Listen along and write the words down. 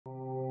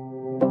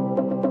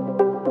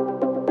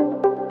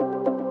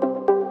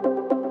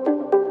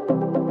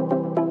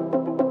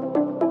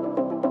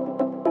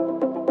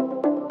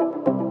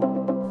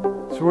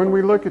So when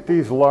we look at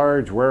these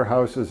large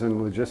warehouses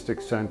and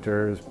logistics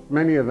centers,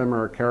 many of them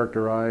are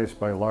characterized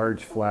by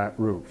large flat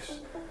roofs.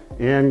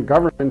 And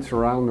governments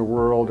around the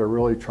world are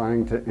really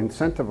trying to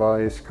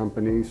incentivize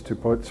companies to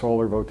put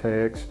solar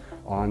voltaics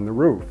on the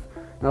roof.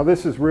 Now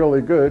this is really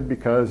good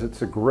because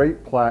it's a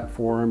great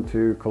platform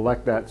to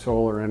collect that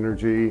solar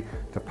energy,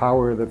 to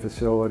power the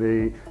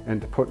facility, and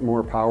to put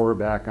more power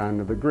back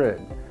onto the grid.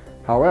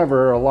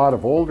 However, a lot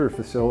of older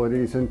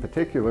facilities in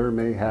particular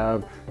may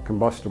have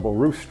combustible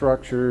roof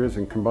structures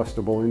and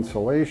combustible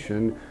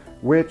insulation,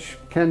 which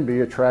can be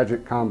a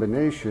tragic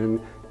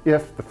combination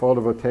if the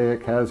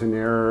photovoltaic has an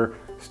error,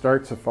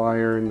 starts a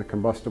fire in the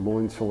combustible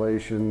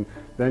insulation,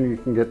 then you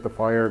can get the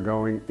fire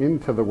going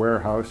into the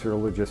warehouse or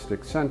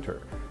logistics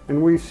center.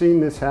 And we've seen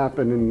this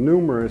happen in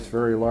numerous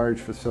very large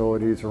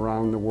facilities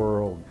around the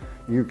world,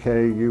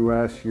 UK,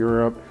 US,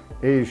 Europe,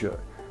 Asia.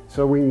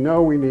 So we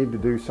know we need to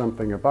do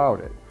something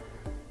about it.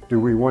 Do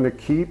we want to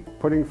keep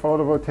putting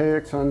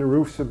photovoltaics on the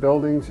roofs of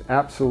buildings?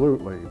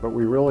 Absolutely, but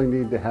we really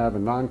need to have a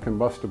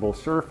non-combustible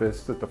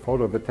surface that the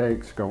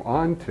photovoltaics go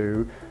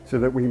onto so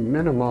that we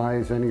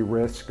minimize any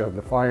risk of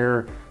the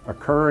fire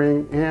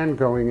occurring and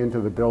going into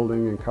the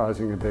building and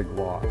causing a big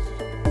loss.